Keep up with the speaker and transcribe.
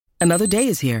Another day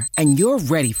is here, and you're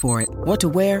ready for it. What to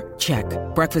wear? Check.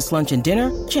 Breakfast, lunch, and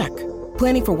dinner? Check.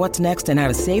 Planning for what's next and how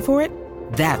to save for it?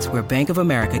 That's where Bank of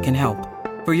America can help.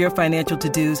 For your financial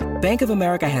to-dos, Bank of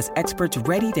America has experts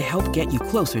ready to help get you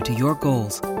closer to your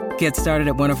goals. Get started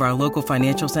at one of our local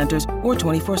financial centers or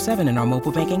 24/7 in our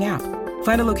mobile banking app.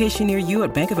 Find a location near you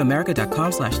at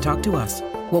bankofamerica.com/talktous.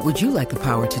 What would you like the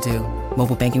power to do?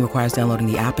 Mobile banking requires downloading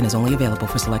the app and is only available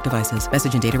for select devices.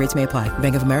 Message and data rates may apply.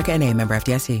 Bank of America N.A., member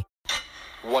FDIC.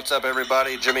 What's up,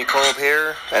 everybody? Jimmy Kolb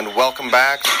here, and welcome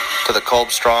back to the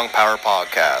Kolb Strong Power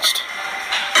Podcast.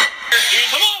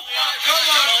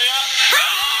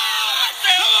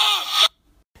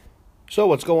 So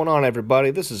what's going on, everybody?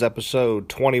 This is episode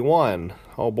 21.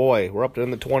 Oh boy, we're up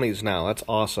in the 20s now. That's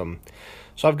awesome.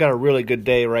 So I've got a really good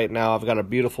day right now. I've got a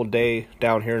beautiful day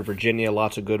down here in Virginia,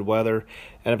 lots of good weather,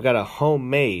 and I've got a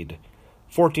homemade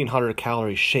 1,400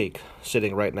 calorie shake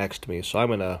sitting right next to me. So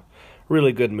I'm in a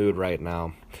really good mood right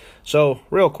now. So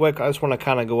real quick, I just want to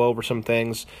kind of go over some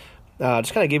things.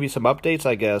 Just kind of give you some updates,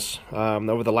 I guess.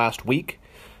 Over the last week,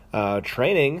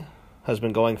 training has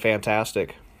been going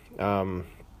fantastic. Now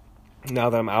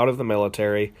that I'm out of the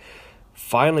military,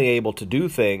 finally able to do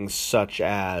things such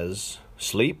as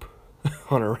sleep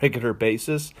on a regular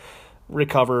basis,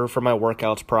 recover from my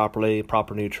workouts properly,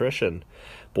 proper nutrition.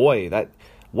 Boy, that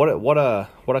what a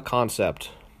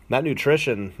concept. That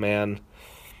nutrition, man.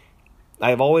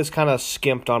 I've always kind of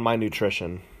skimped on my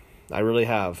nutrition. I really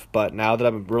have. But now that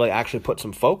I've really actually put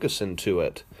some focus into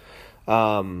it,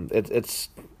 it's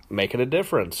making a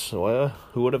difference. Well,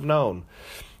 who would have known?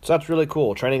 So that's really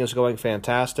cool. Training is going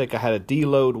fantastic. I had a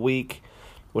deload week,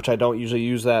 which I don't usually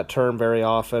use that term very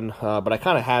often, but I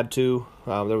kind of had to.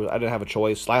 I didn't have a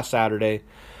choice. Last Saturday,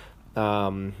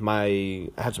 I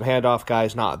had some handoff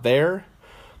guys not there.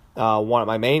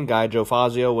 My main guy, Joe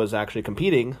Fazio, was actually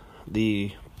competing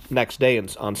the next day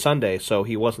on Sunday, so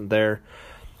he wasn't there.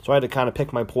 So I had to kind of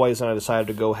pick my poison. I decided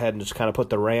to go ahead and just kind of put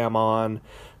the RAM on,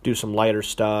 do some lighter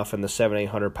stuff in the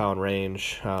 700-800 pound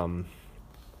range.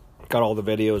 Got all the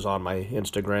videos on my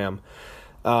Instagram.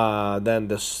 Then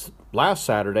this last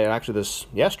Saturday, actually this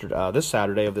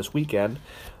Saturday of this weekend,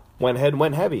 went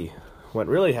heavy, went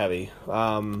really heavy.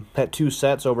 Had 2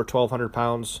 sets over 1,200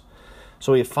 pounds.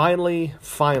 So we finally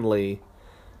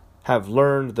have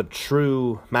learned the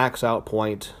true max out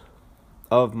point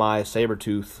of my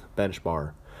Sabertooth bench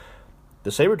bar.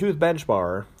 The Sabertooth bench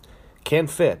bar can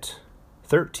fit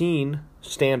 13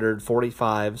 standard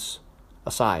 45s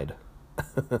a side.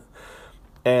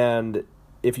 And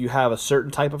if you have a certain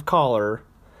type of collar,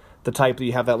 the type that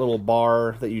you have that little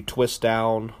bar that you twist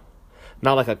down,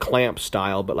 not like a clamp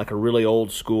style, but like a really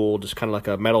old school, just kind of like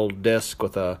a metal disc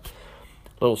with a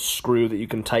little screw that you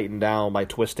can tighten down by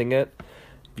twisting it.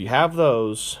 If you have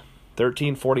those,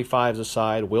 13 45s a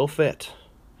side will fit.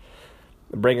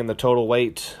 Bringing the total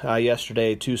weight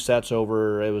yesterday, 2 sets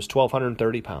over, it was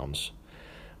 1,230 pounds.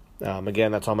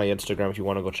 Again, that's on my Instagram if you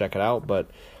want to go check it out, but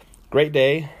great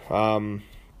day.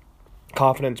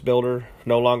 Confidence builder.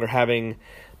 No longer having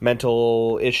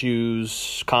mental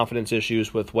issues, confidence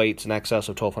issues with weights in excess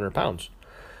of 1,200 pounds.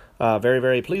 Very,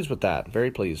 very pleased with that.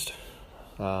 Very pleased.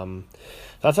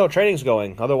 That's how training's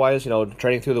going. Otherwise,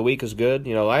 training through the week is good.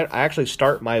 I actually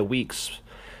start my weeks.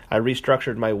 I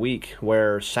restructured my week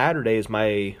where Saturday is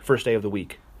my first day of the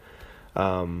week.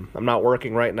 I'm not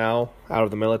working right now out of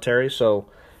the military, so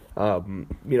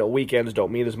weekends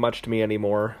don't mean as much to me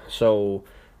anymore. So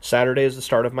Saturday is the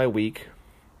start of my week,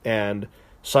 and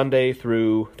Sunday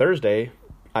through Thursday,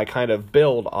 I kind of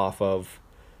build off of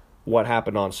what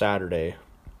happened on Saturday,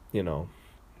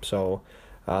 So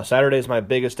Saturday is my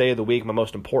biggest day of the week, my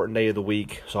most important day of the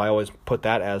week, so I always put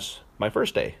that as my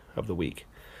first day of the week.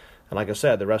 And like I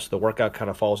said, the rest of the workout kind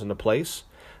of falls into place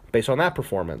based on that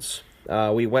performance.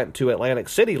 We went to Atlantic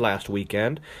City last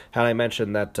weekend, and I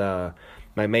mentioned that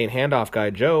my main handoff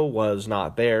guy, Joe, was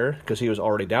not there because he was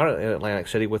already down in Atlantic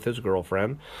City with his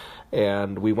girlfriend,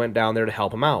 and we went down there to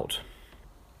help him out.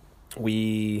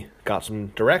 We got some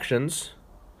directions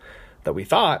that we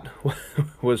thought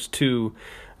was to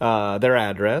their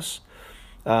address,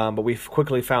 but we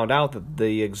quickly found out that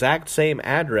the exact same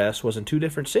address was in 2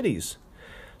 different cities.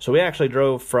 So we actually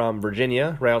drove from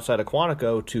Virginia, right outside of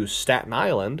Quantico, to Staten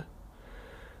Island.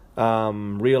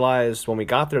 Realized when we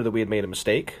got there that we had made a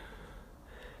mistake.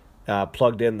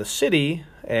 Plugged in the city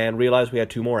and realized we had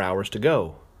 2 more hours to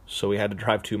go. So we had to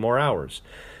drive 2 more hours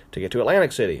to get to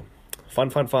Atlantic City.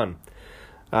 Fun.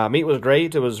 Meet was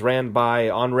great. It was ran by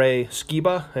Andre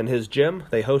Skiba and his gym.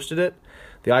 They hosted it.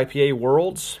 The IPA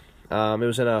Worlds. It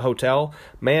was in a hotel.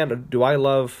 Man, do I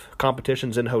love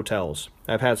competitions in hotels.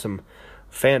 I've had some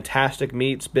Fantastic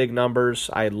meets, big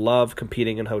numbers. I love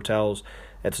competing in hotels.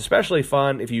 It's especially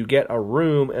fun if you get a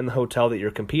room in the hotel that you're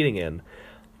competing in.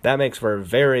 That makes for a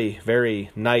very,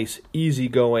 very nice,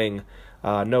 easygoing,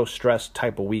 no stress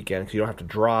type of weekend because you don't have to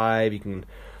drive. You can,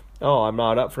 oh, I'm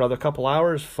not up for another couple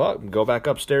hours. Fuck, go back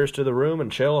upstairs to the room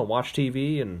and chill and watch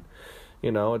TV, and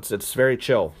it's very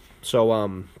chill.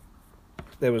 So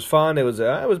it was fun. It was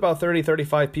about 30,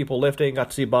 35 people lifting. Got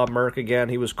to see Bob Merck again.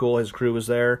 He was cool. His crew was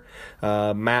there.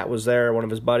 Matt was there, one of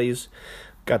his buddies.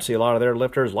 Got to see a lot of their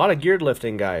lifters. A lot of geared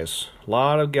lifting guys. A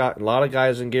lot of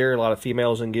guys in gear. A lot of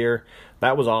females in gear.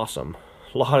 That was awesome.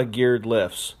 A lot of geared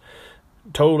lifts.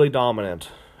 Totally dominant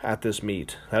at this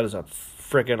meet. That is a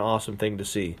freaking awesome thing to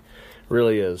see.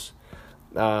 Really is.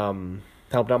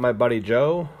 Helped out my buddy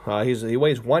Joe. He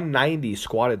weighs 190,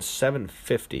 squatted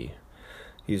 750.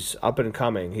 He's up and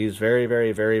coming. He's very,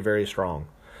 very, very, very strong.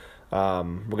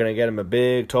 We're going to get him a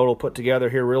big total put together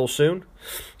here real soon.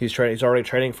 He's already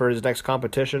training for his next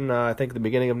competition, I think the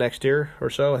beginning of next year or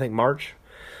so, I think March.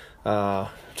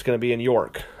 It's going to be in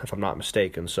York, if I'm not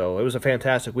mistaken. So it was a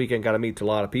fantastic weekend. Got to meet a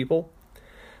lot of people.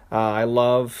 I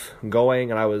love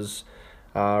going, and I was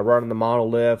running the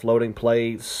monolift, loading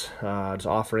plates, just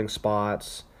offering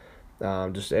spots.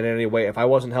 Just in any way, if I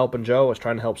wasn't helping Joe, I was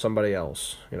trying to help somebody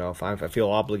else. If I feel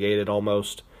obligated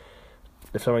almost,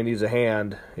 if somebody needs a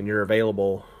hand and you're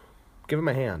available, give them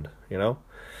a hand,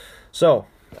 So,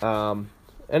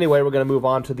 anyway, we're going to move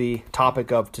on to the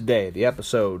topic of today. The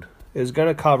episode is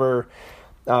going to cover,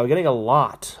 getting a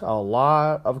lot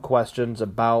of questions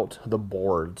about the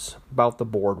boards, about the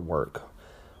board work.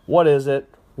 What is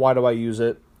it? Why do I use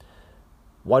it?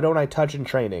 Why don't I touch in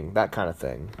training? That kind of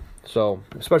thing. So,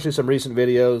 especially some recent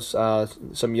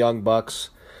videos, some young bucks,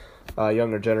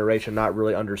 younger generation not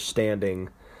really understanding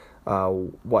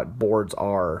what boards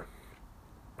are.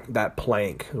 That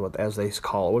plank, as they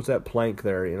call it. What's that plank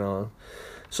there,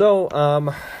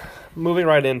 So, moving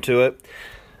right into it.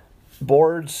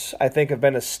 Boards, I think, have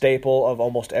been a staple of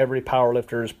almost every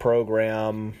powerlifter's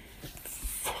program,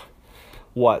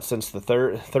 since the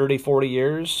 30, 40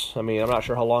 years? I mean, I'm not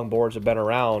sure how long boards have been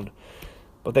around,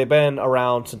 but they've been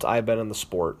around since I've been in the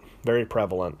sport. Very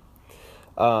prevalent.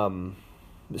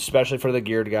 Especially for the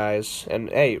geared guys. And,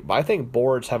 hey, I think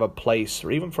boards have a place,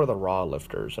 or even for the raw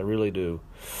lifters. I really do.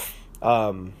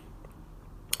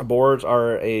 Boards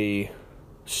are a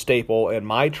staple in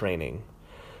my training,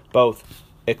 both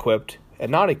equipped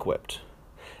and not equipped.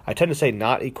 I tend to say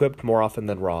not equipped more often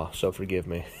than raw, so forgive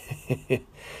me.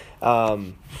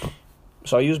 So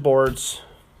I use boards.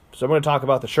 So I'm going to talk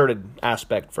about the shirted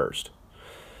aspect first.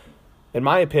 In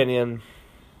my opinion,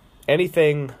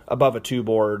 anything above a 2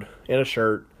 board in a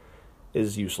shirt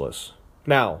is useless.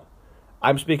 Now,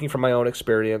 I'm speaking from my own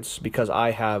experience because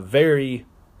I have very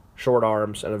short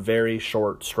arms and a very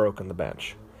short stroke in the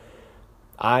bench.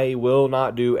 I will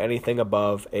not do anything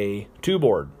above a 2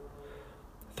 board.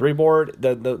 3 board,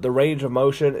 the range of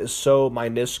motion is so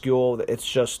minuscule that it's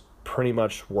just pretty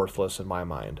much worthless in my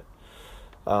mind.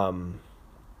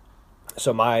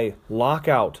 So my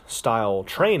lockout style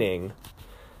training,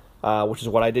 which is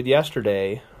what I did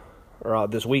yesterday, or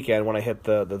this weekend when I hit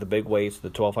the big weights, the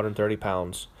 1,230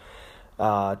 pounds,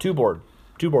 2 board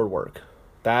work.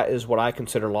 That is what I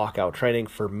consider lockout training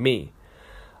for me.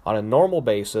 On a normal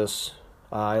basis,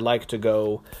 I like to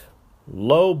go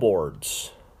low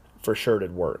boards for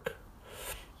shirted work.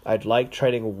 I'd like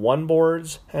training 1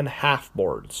 boards and half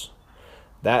boards.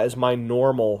 That is my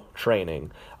normal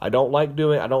training. I don't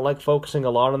like focusing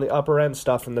a lot on the upper end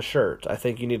stuff in the shirt. I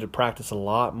think you need to practice a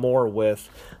lot more with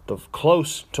the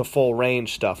close to full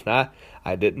range stuff. Now,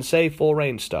 I didn't say full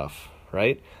range stuff,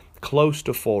 right? Close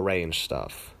to full range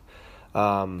stuff.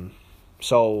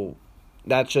 So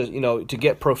that's just, to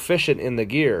get proficient in the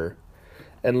gear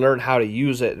and learn how to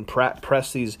use it and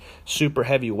press these super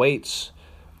heavy weights,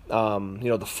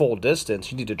 the full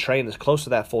distance. You need to train as close to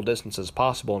that full distance as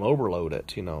possible and overload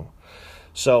it,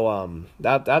 So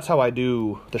that's how I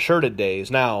do the shirted days.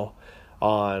 Now,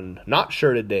 on not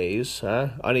shirted days,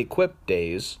 unequipped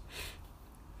days,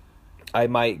 I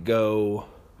might go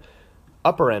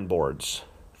upper end boards,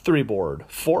 3 board,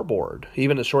 4 board,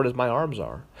 even as short as my arms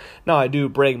are. Now, I do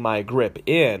bring my grip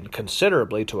in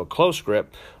considerably to a close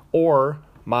grip, or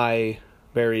my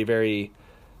very, very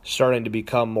starting to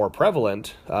become more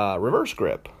prevalent, reverse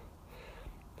grip.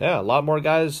 Yeah, a lot more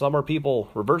guys, a lot more people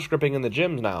reverse gripping in the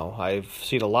gyms now. I've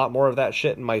seen a lot more of that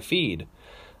shit in my feed,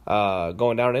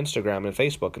 going down on Instagram and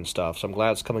Facebook and stuff, so I'm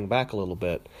glad it's coming back a little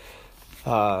bit.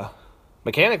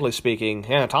 Mechanically speaking,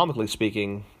 anatomically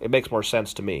speaking, it makes more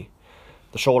sense to me.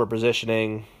 The shoulder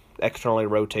positioning, externally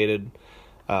rotated,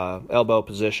 elbow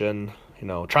position,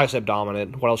 tricep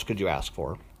dominant. What else could you ask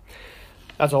for?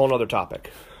 That's a whole other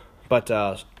topic. But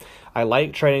I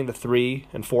like training the 3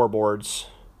 and 4 boards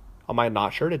on my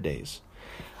not shirted days.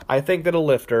 I think that a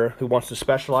lifter who wants to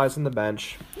specialize in the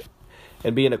bench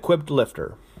and be an equipped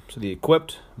lifter, so the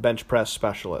equipped bench press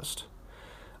specialist,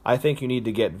 I think you need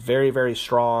to get very, very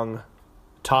strong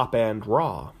top end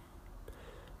raw.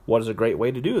 What is a great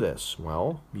way to do this?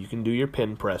 Well, you can do your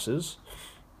pin presses.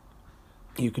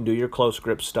 You can do your close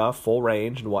grip stuff, full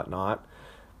range and whatnot.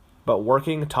 But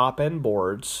working top end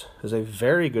boards is a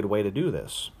very good way to do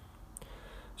this.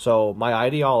 So my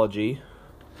ideology,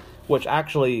 which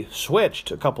actually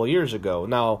switched a couple of years ago.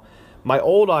 Now, my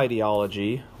old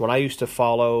ideology, when I used to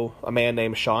follow a man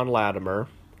named Sean Latimer,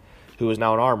 who is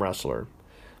now an arm wrestler,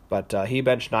 but he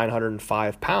benched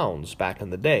 905 pounds back in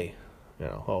the day.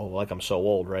 Like I'm so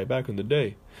old, right? Back in the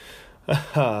day.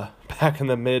 Back in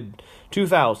the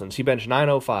mid-2000s, he benched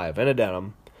 905 in a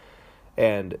denim,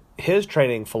 and his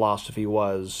training philosophy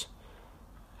was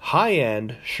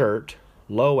high-end shirt,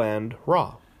 low-end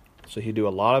raw. So he'd do a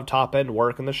lot of top-end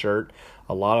work in the shirt,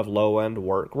 a lot of low-end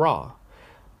work raw.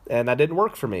 And that didn't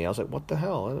work for me. I was like, what the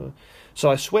hell? So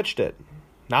I switched it.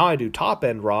 Now I do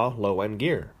top-end raw, low-end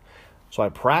gear. So I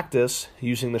practice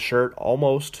using the shirt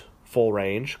almost full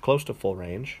range, close to full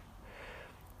range.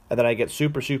 And then I get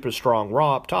super, super strong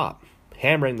raw up top,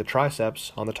 hammering the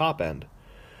triceps on the top end.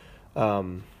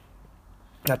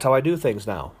 That's how I do things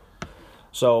now.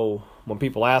 So when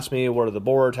people ask me what are the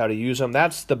boards, how to use them,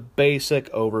 that's the basic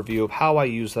overview of how I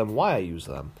use them, why I use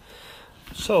them.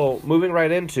 So moving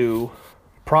right into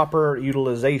proper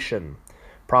utilization,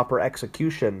 proper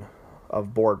execution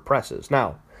of board presses.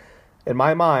 Now, in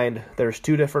my mind, there's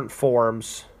 2 different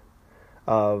forms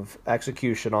of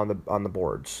execution on the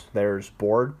boards. There's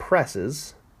board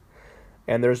presses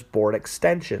and there's board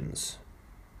extensions.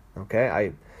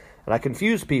 Okay, I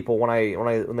confuse people when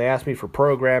they ask me for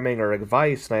programming or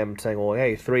advice, and I'm saying, well,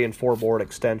 hey, 3 and 4 board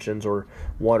extensions or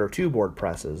 1 or 2 board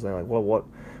presses. And they're like, well,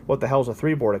 what the hell's a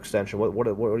 3 board extension? What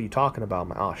are you talking about? I'm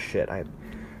like, oh shit, I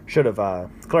should have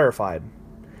clarified.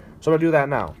 So I'm gonna do that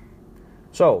now.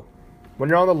 So when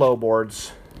you're on the low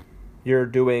boards,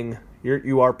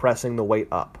 you are pressing the weight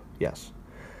up. Yes.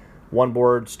 1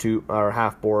 boards, 2 or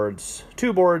half boards,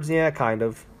 2 boards, yeah, kind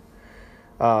of.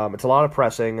 It's a lot of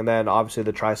pressing, and then obviously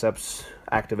the triceps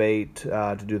activate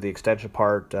to do the extension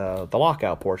part, the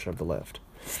lockout portion of the lift.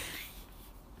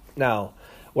 Now,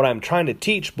 when I'm trying to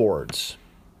teach boards,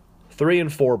 3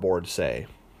 and 4 boards, say,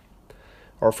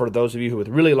 or for those of you who with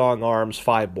really long arms,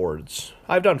 5 boards.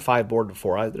 I've done 5 board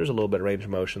before. There's a little bit of range of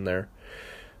motion there.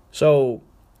 So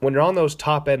when you're on those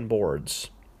top end boards,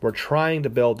 we're trying to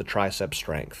build the tricep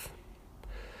strength.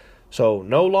 So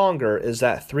no longer is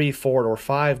that 3, 4, or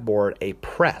 5 board a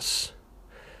press.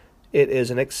 It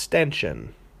is an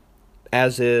extension,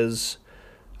 as is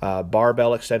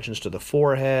barbell extensions to the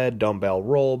forehead, dumbbell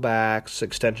rollbacks,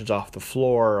 extensions off the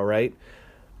floor, all right?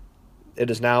 It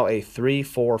is now a 3,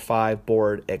 4, 5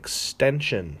 board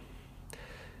extension.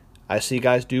 I see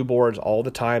guys do boards all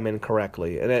the time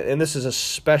incorrectly, and this is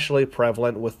especially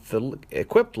prevalent with the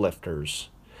equipped lifters,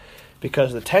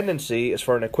 because the tendency is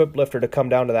for an equipped lifter to come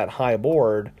down to that high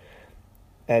board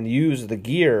and use the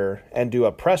gear and do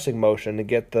a pressing motion to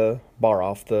get the bar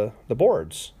off the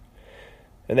boards.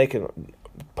 And they can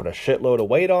put a shitload of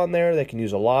weight on there. They can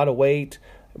use a lot of weight,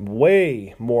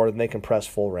 way more than they can press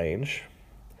full range.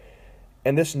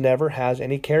 And this never has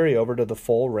any carryover to the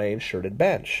full range shirted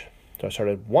bench. So I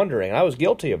started wondering. I was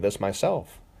guilty of this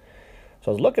myself.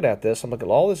 So I was looking at this. I'm looking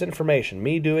at all this information.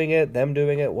 Me doing it, them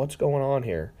doing it. What's going on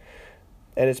here?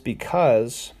 And it's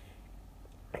because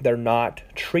they're not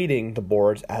treating the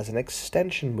boards as an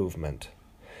extension movement.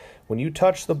 When you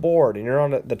touch the board and you're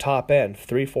on the top end,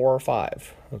 3, 4, or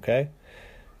 5, okay?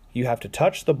 You have to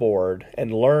touch the board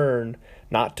and learn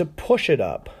not to push it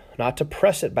up, not to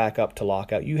press it back up to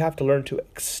lockout. You have to learn to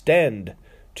extend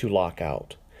to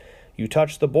lockout. You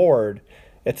touch the board,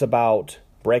 it's about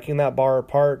breaking that bar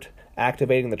apart,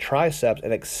 activating the triceps,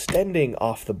 and extending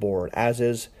off the board, as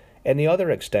is any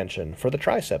other extension for the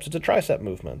triceps. It's a tricep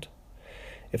movement.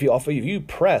 If you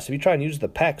press, if you try and use the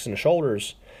pecs and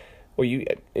shoulders,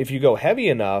 if you go heavy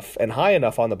enough and high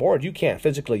enough on the board, you can't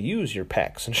physically use your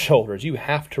pecs and shoulders. You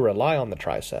have to rely on the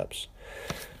triceps.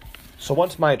 So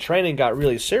once my training got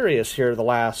really serious here the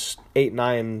last 8,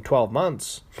 9, 12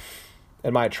 months,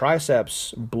 and my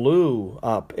triceps blew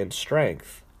up in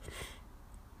strength,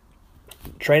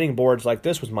 training boards like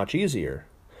this was much easier.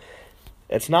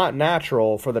 It's not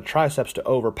natural for the triceps to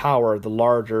overpower the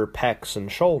larger pecs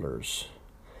and shoulders.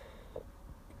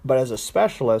 But as a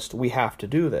specialist, we have to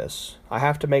do this. I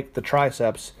have to make the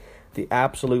triceps the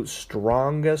absolute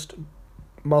strongest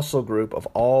muscle group of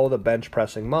all the bench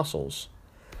pressing muscles.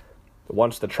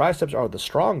 Once the triceps are the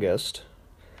strongest,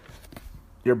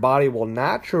 your body will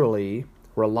naturally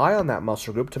rely on that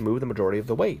muscle group to move the majority of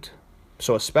the weight.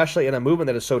 So especially in a movement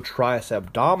that is so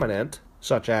tricep dominant,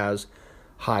 such as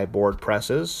high board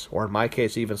presses, or in my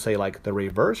case, even say like the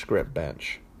reverse grip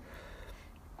bench,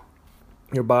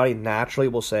 your body naturally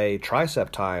will say, tricep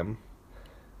time,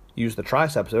 use the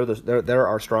triceps. They're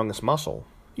our strongest muscle.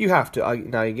 You have to,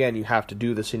 now again, you have to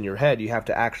do this in your head. You have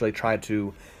to actually try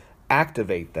to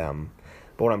activate them.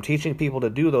 But when I'm teaching people to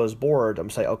do those boards, I'm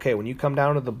saying, okay, when you come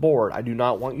down to the board, I do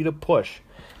not want you to push.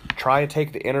 Try and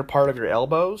take the inner part of your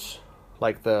elbows,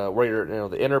 like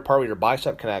the inner part where your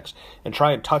bicep connects, and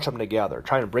try and touch them together.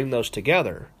 Try and bring those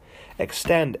together.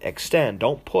 Extend,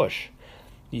 don't push.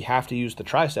 You have to use the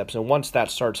triceps, and once that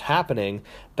starts happening,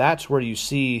 that's where you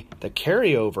see the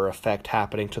carryover effect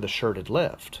happening to the shirted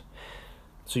lift.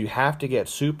 So you have to get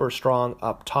super strong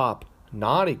up top,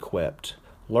 not equipped.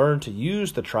 Learn to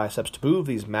use the triceps to move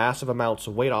these massive amounts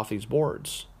of weight off these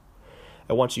boards.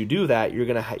 And once you do that, you're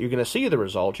gonna see the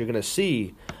results. You're gonna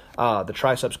see the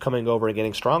triceps coming over and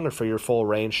getting stronger for your full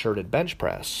range shirted bench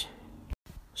press.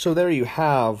 So there you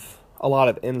have a lot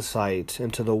of insight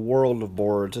into the world of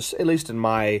boards, at least in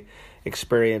my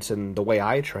experience and the way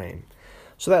I train.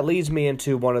 So that leads me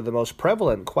into one of the most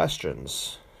prevalent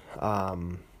questions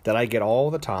that I get all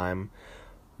the time.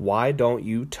 Why don't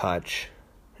you touch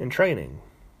in training?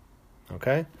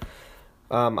 Okay?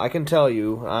 I can tell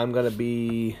you, I'm going to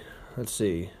be, close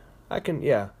to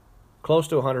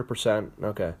 100%.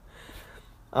 Okay.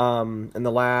 In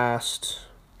the last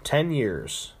 10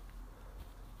 years,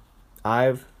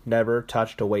 I've never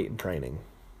touched a weight in training.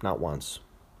 Not once.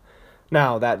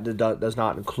 Now, that does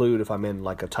not include if I'm in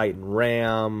like a Titan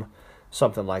Ram,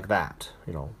 something like that.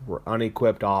 We're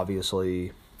unequipped,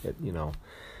 obviously,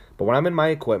 But when I'm in my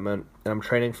equipment and I'm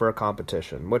training for a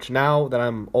competition, which now that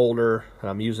I'm older and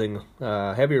I'm using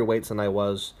heavier weights than I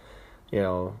was,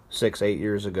 6-8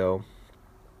 years ago,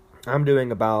 I'm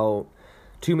doing about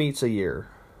 2 meets a year.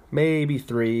 Maybe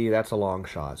 3, that's a long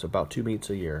shot, so about 2 meets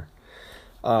a year.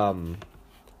 And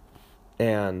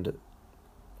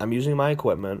I'm using my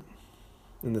equipment,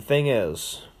 and the thing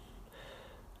is,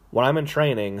 when I'm in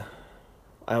training,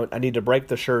 I need to break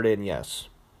the shirt in, yes,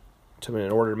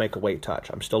 in order to make a weight touch.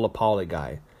 I'm still a poly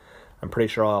guy. I'm pretty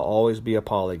sure I'll always be a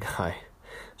poly guy.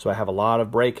 So I have a lot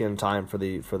of break-in time for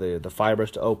the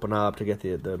fibers to open up, to get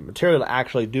the material to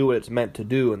actually do what it's meant to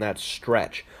do, and that's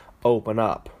stretch, open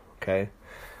up, okay?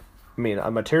 I mean,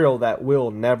 a material that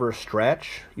will never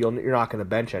stretch, you're not going to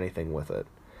bench anything with it.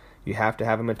 You have to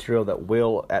have a material that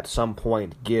will, at some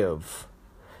point, give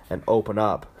and open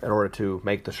up in order to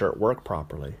make the shirt work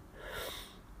properly.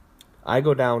 I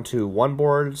go down to 1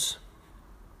 boards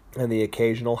and the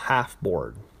occasional half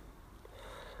board.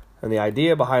 And the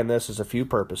idea behind this is a few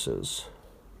purposes.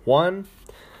 1,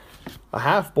 a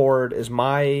half board is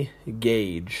my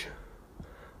gauge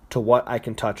to what I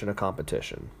can touch in a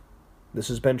competition. This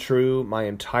has been true my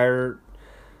entire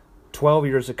 12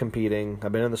 years of competing.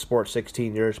 I've been in the sport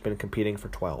 16 years, been competing for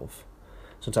 12,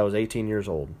 since I was 18 years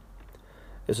old.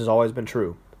 This has always been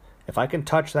true. If I can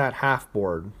touch that half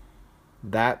board,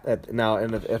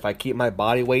 if I keep my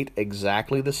body weight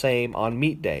exactly the same on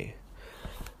meet day,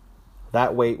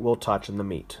 that weight will touch in the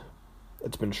meet.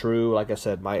 It's been true, like I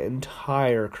said, my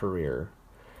entire career.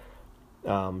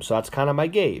 So that's kind of my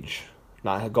gauge.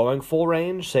 Not going full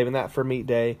range, saving that for meet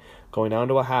day, going down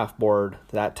to a half board,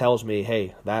 that tells me,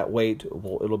 hey, that weight,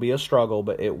 it'll be a struggle,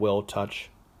 but it will touch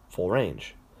full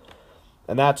range.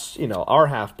 And that's, our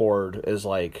half board is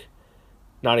like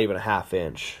not even a half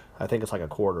inch. I think it's like a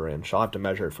 1/4 inch. I'll have to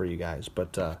measure it for you guys,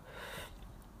 but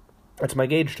it's my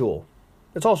gauge tool.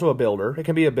 It's also a builder. It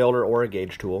can be a builder or a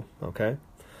gauge tool, okay?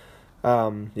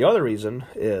 The other reason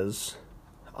is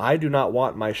I do not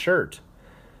want my shirt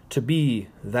to be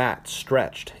that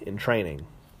stretched in training.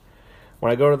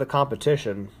 When I go to the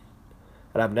competition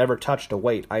and I've never touched a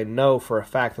weight, I know for a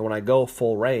fact that when I go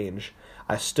full range,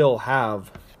 I still have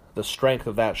the strength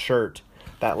of that shirt,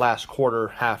 that last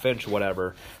 1/4, half inch,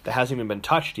 whatever, that hasn't even been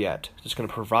touched yet. It's going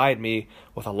to provide me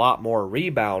with a lot more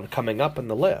rebound coming up in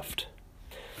the lift.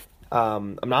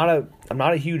 I'm not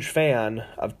a huge fan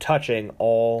of touching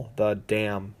all the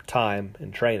damn time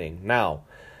in training. Now,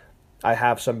 I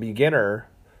have some beginner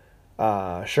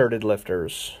shirted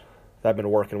lifters that I've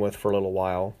been working with for a little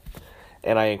while,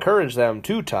 and I encourage them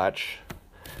to touch.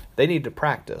 They need to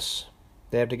practice.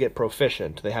 They have to get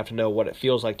proficient. They have to know what it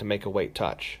feels like to make a weight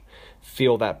touch.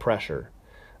 Feel that pressure.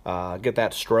 Get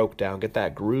that stroke down. Get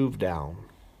that groove down.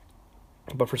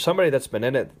 But for somebody that's been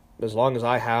in it, as long as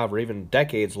I have, or even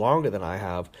decades longer than I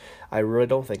have, I really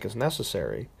don't think is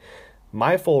necessary.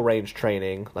 My full range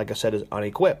training, like I said, is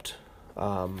unequipped,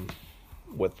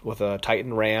 with a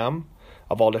Titan RAM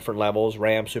of all different levels,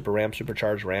 RAM,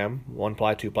 supercharged RAM,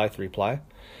 1-ply, 2-ply, 3-ply,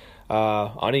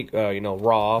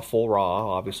 raw, full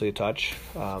raw, obviously a touch,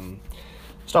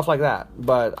 stuff like that.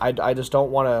 But I just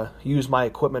don't want to use my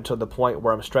equipment to the point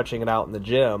where I'm stretching it out in the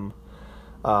gym.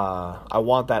 I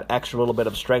want that extra little bit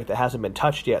of strength that hasn't been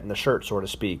touched yet in the shirt, so to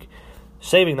speak,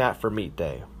 saving that for meet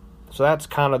day. So that's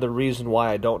kind of the reason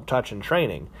why I don't touch in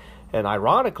training. And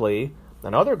ironically,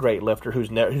 another great lifter who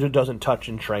doesn't touch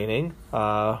in training,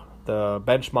 the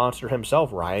bench monster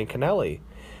himself, Ryan Kennelly.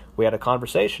 We had a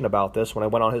conversation about this when I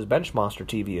went on his Bench Monster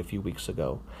TV a few weeks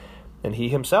ago. And he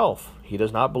himself, he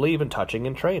does not believe in touching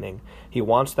in training. He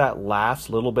wants that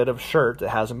last little bit of shirt that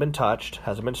hasn't been touched,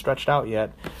 hasn't been stretched out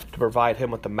yet, to provide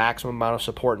him with the maximum amount of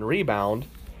support and rebound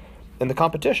in the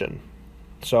competition.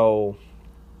 So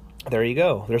there you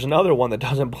go. There's another one that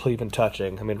doesn't believe in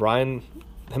touching. I mean, Ryan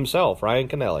himself, Ryan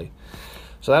Kennelly.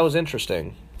 So that was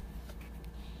interesting.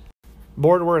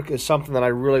 Board work is something that I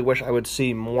really wish I would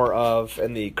see more of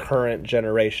in the current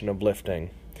generation of lifting.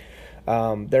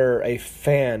 They're a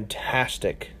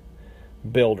fantastic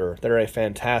builder. They're a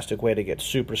fantastic way to get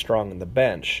super strong in the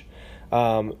bench.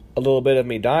 A little bit of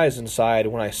me dies inside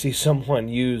when I see someone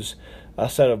use a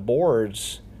set of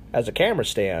boards as a camera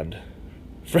stand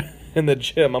in the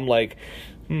gym. I'm like,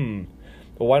 well,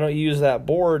 why don't you use that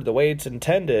board the way it's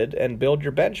intended and build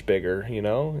your bench bigger?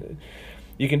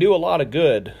 You can do a lot of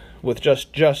good with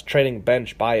just training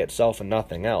bench by itself and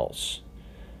nothing else.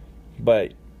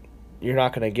 But you're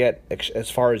not going to get as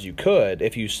far as you could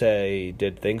if you, say,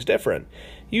 did things different.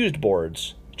 Used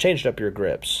boards, changed up your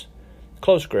grips,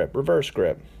 close grip, reverse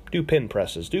grip, do pin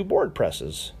presses, do board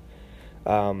presses.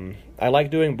 I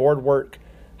like doing board work,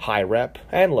 high rep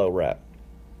and low rep.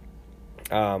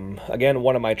 Again,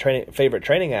 one of my favorite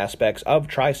training aspects of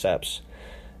triceps,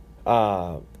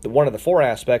 one of the 4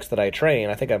 aspects that I train,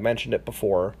 I think I've mentioned it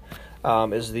before,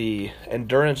 is the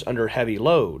endurance under heavy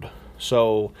load.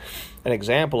 So an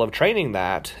example of training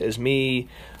that is me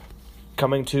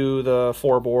coming to the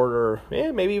 4 board or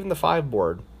maybe even the 5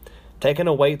 board, taking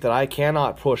a weight that I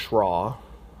cannot push raw,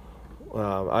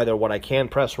 either what I can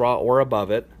press raw or above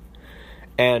it,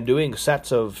 and doing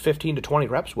sets of 15 to 20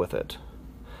 reps with it.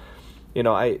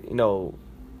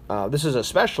 This is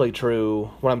especially true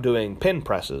when I'm doing pin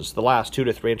presses, the last 2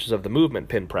 to 3 inches of the movement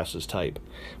pin presses type,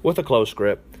 with a close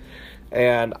grip.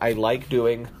 And I like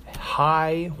doing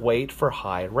high weight for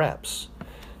high reps.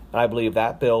 And I believe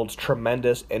that builds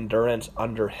tremendous endurance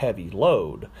under heavy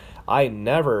load. I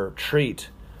never treat,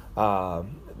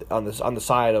 on the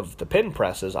side of the pin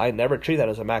presses, I never treat that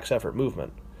as a max effort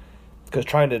movement. Because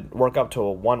trying to work up to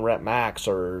a 1 rep max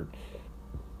or,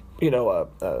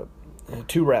 a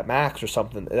 2 rep max or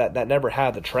something, that never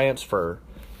had the transfer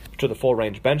to the full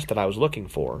range bench that I was looking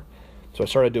for. So I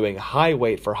started doing high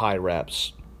weight for high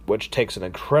reps, which takes an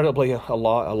incredibly a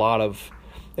lot of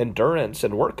endurance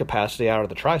and work capacity out of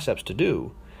the triceps to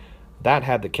do. That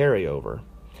had the carryover.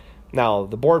 Now,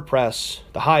 the board press,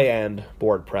 the high-end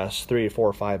board press, 3,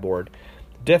 4, 5 board,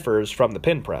 differs from the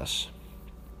pin press.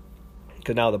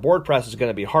 Because now the board press is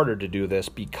going to be harder to do this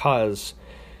because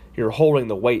you're holding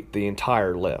the weight the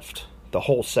entire lift, the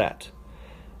whole set.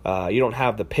 You don't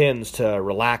have the pins to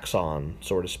relax on,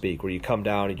 so to speak, where you come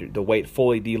down and the weight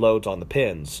fully deloads on the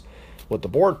pins. With the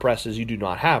board presses, you do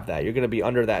not have that. You're going to be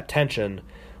under that tension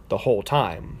the whole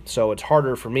time. So it's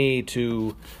harder for me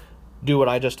to do what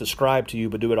I just described to you,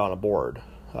 but do it on a board.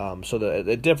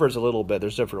 It differs a little bit.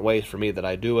 There's different ways for me that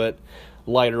I do it.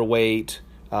 Lighter weight,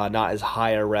 not as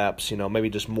higher reps, maybe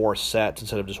just more sets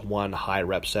instead of just one high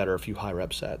rep set or a few high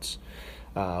rep sets.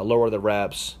 Lower the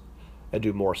reps and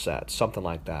do more sets, something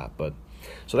like that.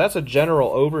 So that's a general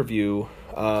overview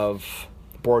of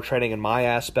board training in my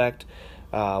aspect.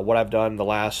 What I've done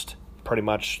pretty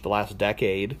much the last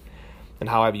decade, and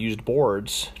how I've used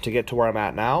boards to get to where I'm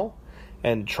at now,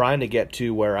 and trying to get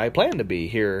to where I plan to be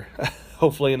here,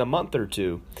 hopefully in a month or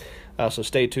 2. So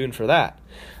stay tuned for that.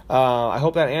 I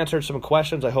hope that answered some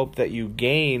questions. I hope that you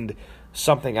gained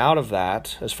something out of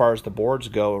that as far as the boards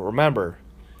go. Remember,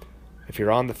 if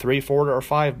you're on the 3, 4, or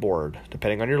 5 board,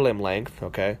 depending on your limb length,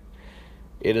 okay,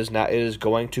 it is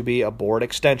going to be a board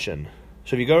extension.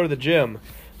 So if you go to the gym,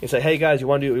 you say, "Hey guys, you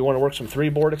want to work some 3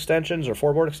 board extensions or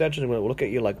 4 board extensions?" And we'll look at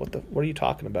you like, "What are you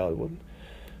talking about? What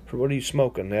are you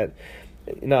smoking?"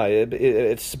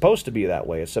 It's supposed to be that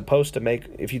way. It's supposed to make.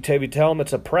 If you tell them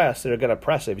it's a press, they're going to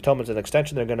press it. If you tell them it's an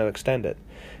extension, they're going to extend it.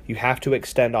 You have to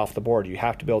extend off the board. You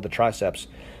have to build the triceps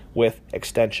with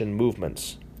extension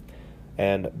movements.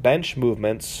 And bench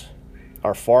movements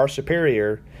are far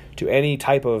superior to any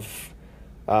type of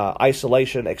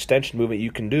isolation extension movement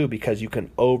you can do, because you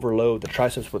can overload the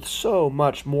triceps with so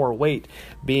much more weight,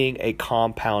 being a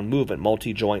compound movement,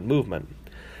 multi-joint movement.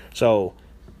 So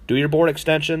do your board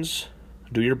extensions,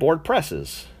 do your board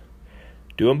presses,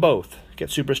 do them both. Get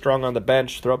super strong on the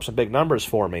bench, throw up some big numbers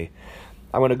for me.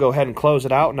 I'm going to go ahead and close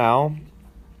it out now.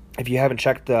 If you haven't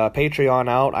checked the Patreon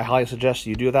out, I highly suggest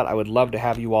you do that. I would love to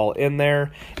have you all in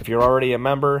there. If you're already a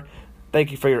member,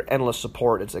 thank you for your endless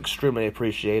support. It's extremely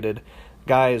appreciated.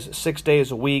 Guys, 6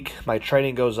 days a week, my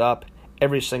training goes up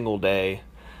every single day.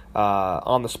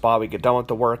 On the spot, we get done with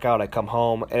the workout, I come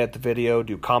home, edit the video,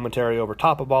 do commentary over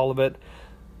top of all of it,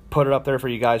 put it up there for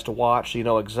you guys to watch so you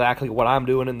know exactly what I'm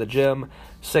doing in the gym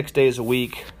 6 days a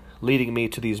week, leading me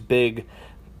to these big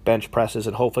bench presses,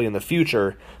 and hopefully in the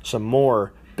future, some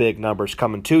more big numbers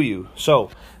coming to you. So,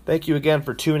 thank you again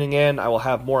for tuning in. I will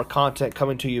have more content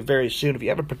coming to you very soon. If you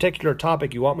have a particular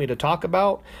topic you want me to talk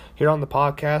about here on the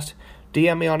podcast,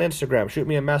 DM me on Instagram, shoot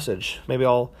me a message. Maybe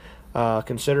I'll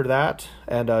consider that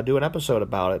and do an episode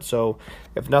about it. So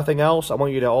if nothing else, I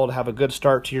want you to all have a good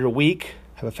start to your week.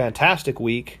 Have a fantastic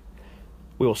week.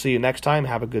 We will see you next time.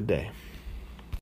 Have a good day.